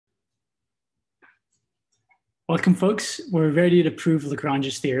Welcome, folks. We're ready to prove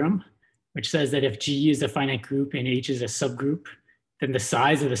Lagrange's theorem, which says that if G is a finite group and H is a subgroup, then the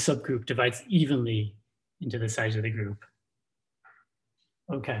size of the subgroup divides evenly into the size of the group.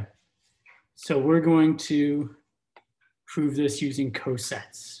 Okay, so we're going to prove this using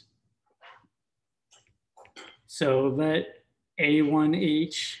cosets. So let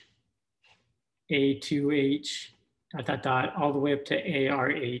A1H, A2H, all the way up to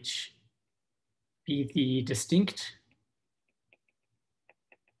ARH be the distinct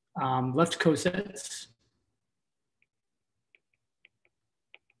left cosets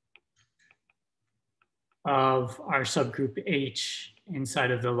of our subgroup H inside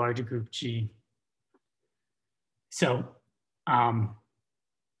of the larger group G. So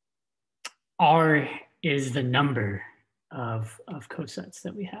R is the number of cosets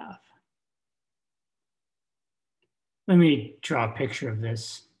that we have. Let me draw a picture of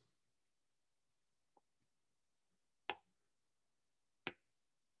this.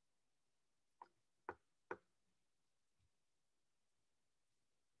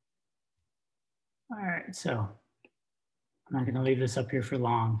 All right, so I'm not going to leave this up here for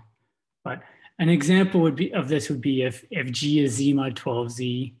long, but an example of this would be if G is Z mod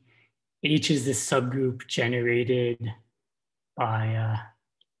 12Z, H is this subgroup generated by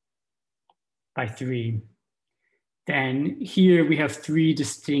 3. Then here we have 3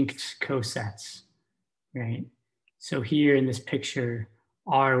 distinct cosets, right? So here in this picture,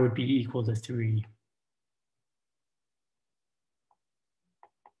 R would be equal to 3.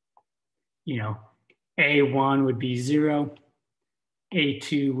 You know, A1 would be 0,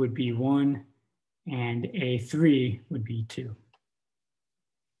 A2 would be 1, and A3 would be 2.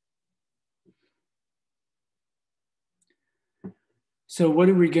 So what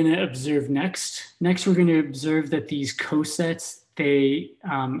are we going to observe next? Next, we're going to observe that these cosets, they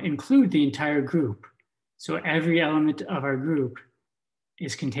include the entire group. So every element of our group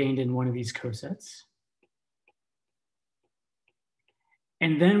is contained in one of these cosets.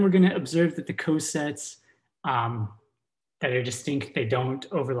 And then we're going to observe that the cosets that are distinct, they don't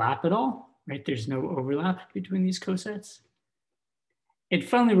overlap at all, right? There's no overlap between these cosets. And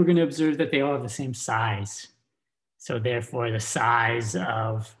finally, we're going to observe that they all have the same size. So therefore, the size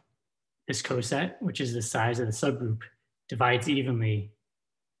of this coset, which is the size of the subgroup, divides evenly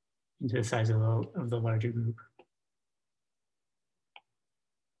into the size of the larger group.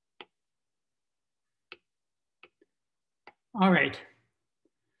 All right.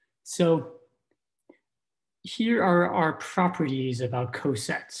 So here are our properties about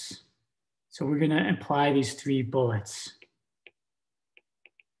cosets. So we're going to apply these 3 bullets.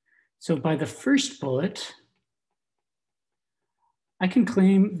 So by the first bullet, I can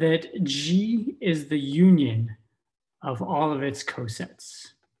claim that G is the union of all of its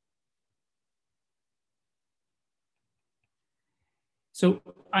cosets. So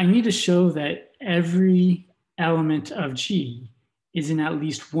I need to show that every element of G is in at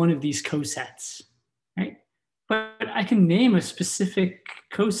least one of these cosets, right? But I can name a specific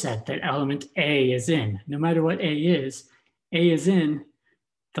coset that element A is in. No matter what A is in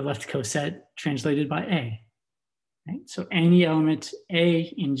the left coset translated by A. Right? So any element A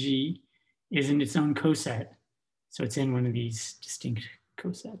in G is in its own coset. So it's in one of these distinct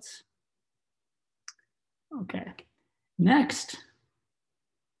cosets. Okay, next,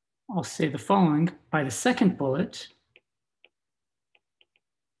 I'll say the following. By the second bullet,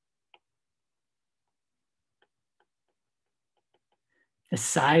 the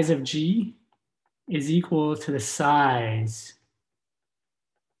size of G is equal to the size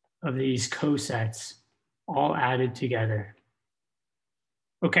of these cosets all added together.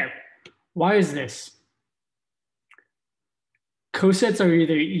 Okay, why is this? Cosets are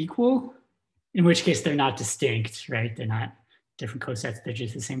either equal, in which case they're not distinct, right? They're not different cosets, they're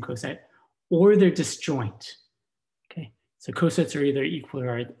just the same coset, or they're disjoint. Okay, so cosets are either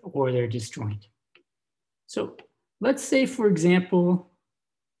equal or they're disjoint. So let's say, for example,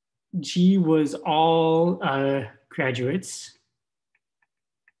 G was all graduates.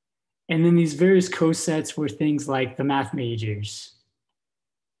 And then these various cosets were things like the math majors,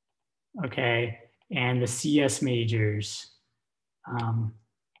 okay, and the CS majors,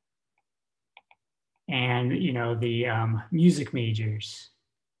 and the music majors.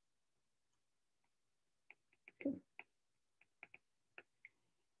 Okay.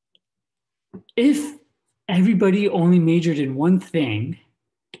 If everybody only majored in one thing,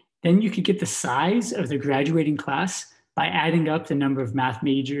 then you could get the size of the graduating class by adding up the number of math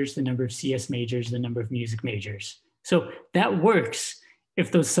majors, the number of CS majors, the number of music majors. So that works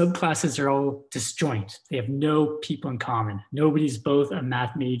if those subclasses are all disjoint. They have no people in common. Nobody's both a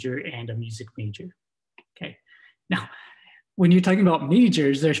math major and a music major. Okay. Now, when you're talking about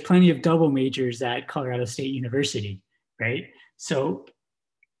majors, there's plenty of double majors at Colorado State University, right? So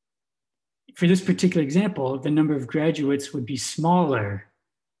for this particular example, the number of graduates would be smaller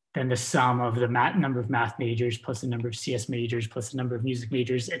than the sum of the number of math majors plus the number of CS majors plus the number of music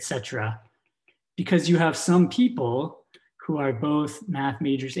majors, etc. Because you have some people who are both math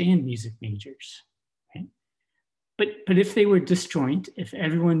majors and music majors, right? But if they were disjoint, if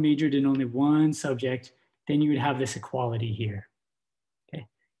everyone majored in only one subject, then you would have this equality here, okay?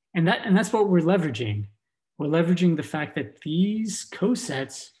 And that's what we're leveraging. We're leveraging the fact that these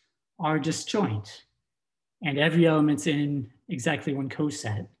cosets are disjoint and every element's in exactly one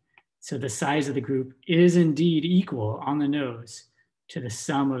coset. So the size of the group is indeed equal on the nose to the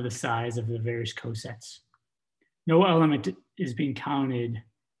sum of the size of the various cosets. No element is being counted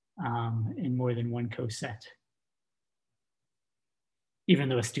in more than one coset, even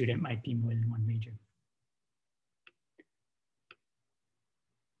though a student might be more than one major.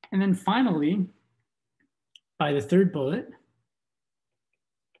 And then finally, by the third bullet,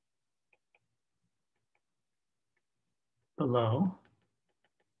 below,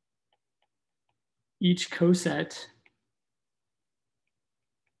 each coset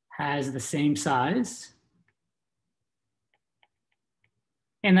has the same size.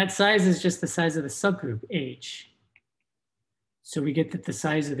 And that size is just the size of the subgroup, H. So we get that the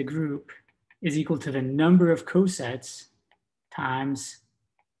size of the group is equal to the number of cosets times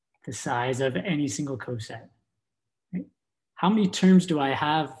the size of any single coset. Right? How many terms do I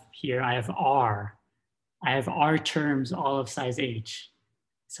have here? I have R. I have R terms, all of size H.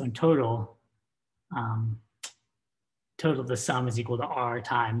 So in total, the sum is equal to R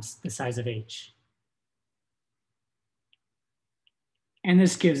times the size of H. And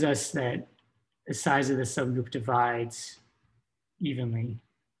this gives us that the size of the subgroup divides evenly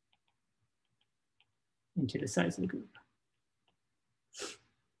into the size of the group.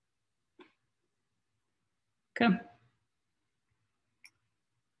 Okay.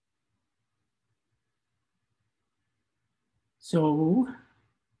 So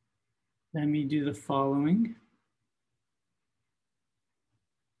let me do the following.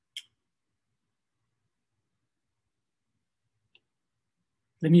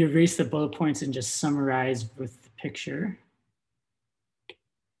 Let me erase the bullet points and just summarize with the picture.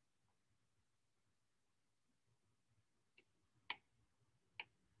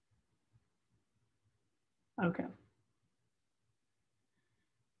 Okay.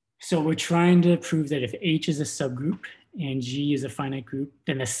 So we're trying to prove that if H is a subgroup and G is a finite group,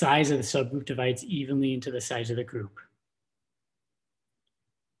 then the size of the subgroup divides evenly into the size of the group.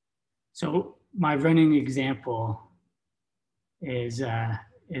 So my running example is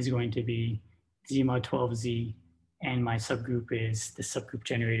going to be Z mod 12Z, and my subgroup is the subgroup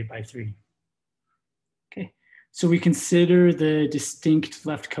generated by 3. Okay, so we consider the distinct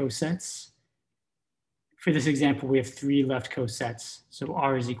left cosets. For this example, we have 3 left cosets, so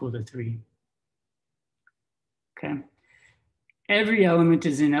R is equal to 3. Okay, every element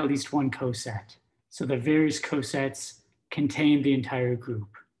is in at least one coset, so the various cosets contain the entire group.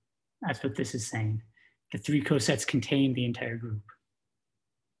 That's what this is saying. The 3 cosets contain the entire group.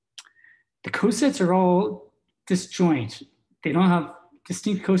 The cosets are all disjoint. They don't have,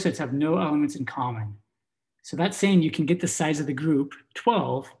 distinct cosets have no elements in common. So that's saying you can get the size of the group,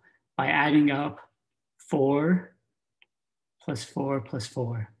 12, by adding up 4 plus 4 plus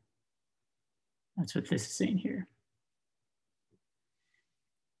 4. That's what this is saying here.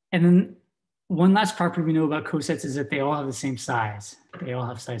 And then one last property we know about cosets is that they all have the same size. They all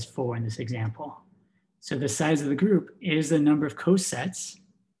have size 4 in this example. So the size of the group is the number of cosets,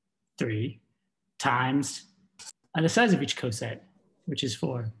 3, times the size of each coset, which is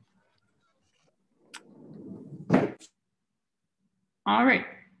 4. All right,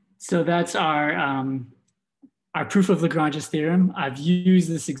 so that's our proof of Lagrange's theorem. I've used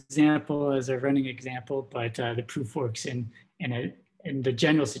this example as a running example, but the proof works in the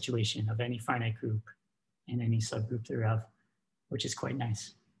general situation of any finite group and any subgroup thereof, which is quite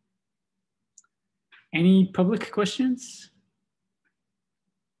nice. Any public questions?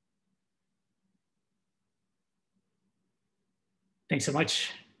 Thanks so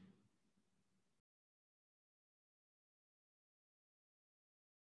much.